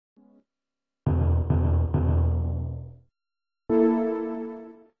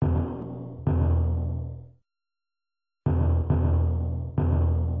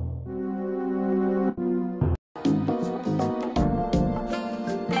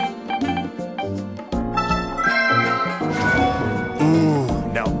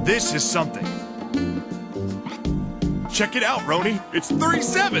This is something. Check it out, Roni. It's 3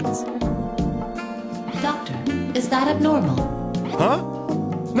 sevens. Doctor, is that abnormal? Huh?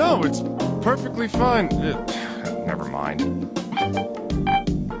 No, it's perfectly fine. Never mind.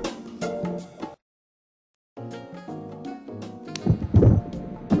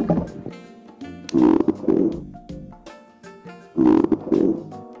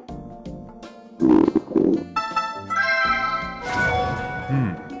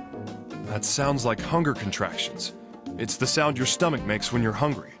 That sounds like hunger contractions. It's the sound your stomach makes when you're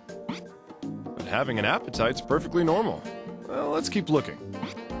hungry. But having an appetite's perfectly normal. Well, let's keep looking.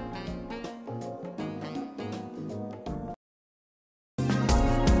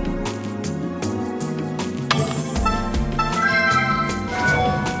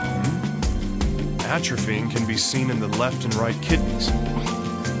 Atrophying can be seen in the left and right kidneys.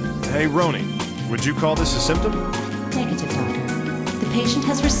 Hey, Roni, would you call this a symptom? Negative, doctor. The patient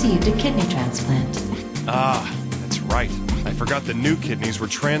has received a kidney transplant. Ah, that's right. I forgot the new kidneys were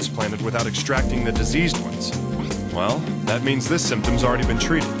transplanted without extracting the diseased ones. Well, that means this symptom's already been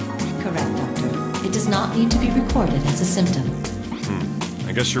treated. Correct, doctor. It does not need to be recorded as a symptom.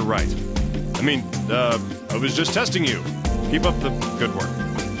 I guess you're right. I mean, I was just testing you. Keep up the good work.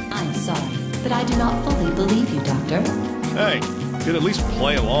 I'm sorry, but I do not fully believe you, doctor. Hey, you could at least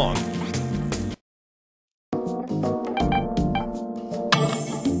play along.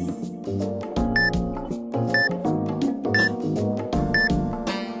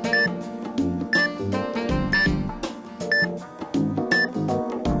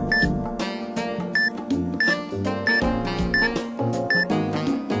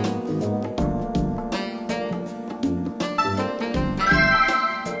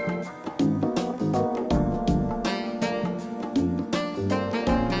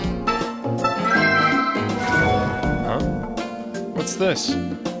 What's this?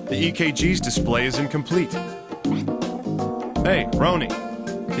 The EKG's display is incomplete. Hey, Roni.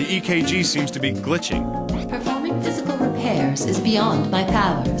 The EKG seems to be glitching. Performing physical repairs is beyond my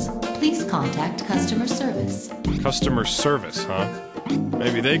powers. Please contact customer service. Customer service, huh?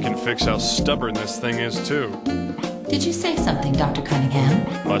 Maybe they can fix how stubborn this thing is, too. Did you say something, Dr.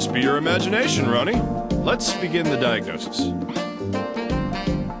 Cunningham? Must be your imagination, Roni. Let's begin the diagnosis.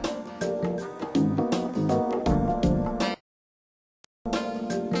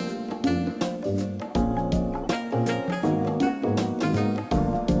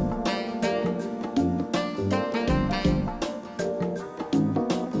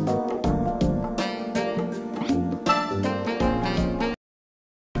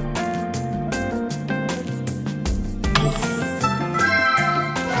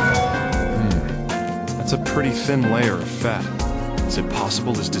 That's a pretty thin layer of fat. Is it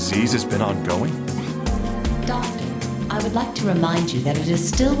possible this disease has been ongoing? Doctor, I would like to remind you that it is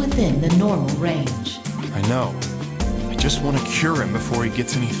still within the normal range. I know. I just want to cure him before he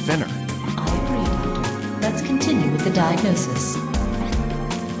gets any thinner. I agree, doctor. Let's continue with the diagnosis.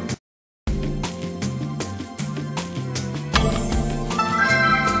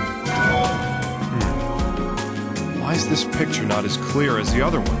 Why is this picture not as clear as the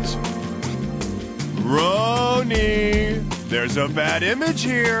other ones? Roni! There's a bad image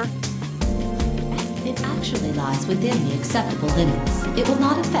here! It actually lies within the acceptable limits. It will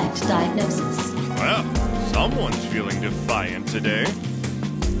not affect diagnosis. Well, someone's feeling defiant today.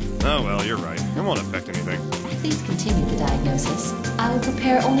 Oh well, you're right. It won't affect anything. Please continue the diagnosis. I will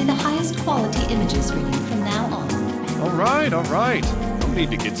prepare only the highest quality images for you from now on. All right. No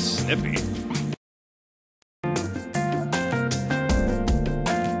need to get snippy.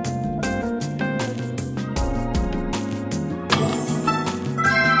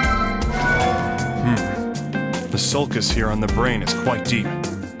 The sulcus here on the brain is quite deep.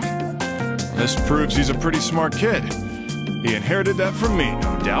 This proves he's a pretty smart kid. He inherited that from me,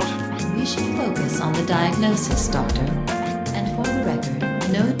 no doubt. We should focus on the diagnosis, doctor. And for the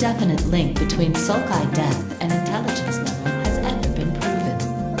record, no definite link between sulci death and intelligence level has ever been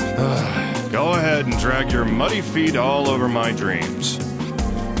proven. Go ahead and drag your muddy feet all over my dreams.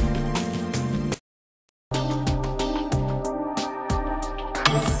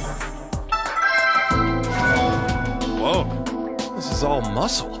 Whoa, this is all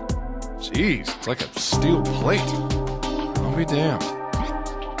muscle. Jeez, it's like a steel plate. I'll be damned.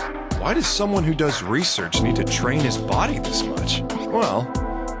 Why does someone who does research need to train his body this much? Well,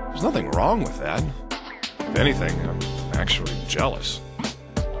 there's nothing wrong with that. If anything, I'm actually jealous.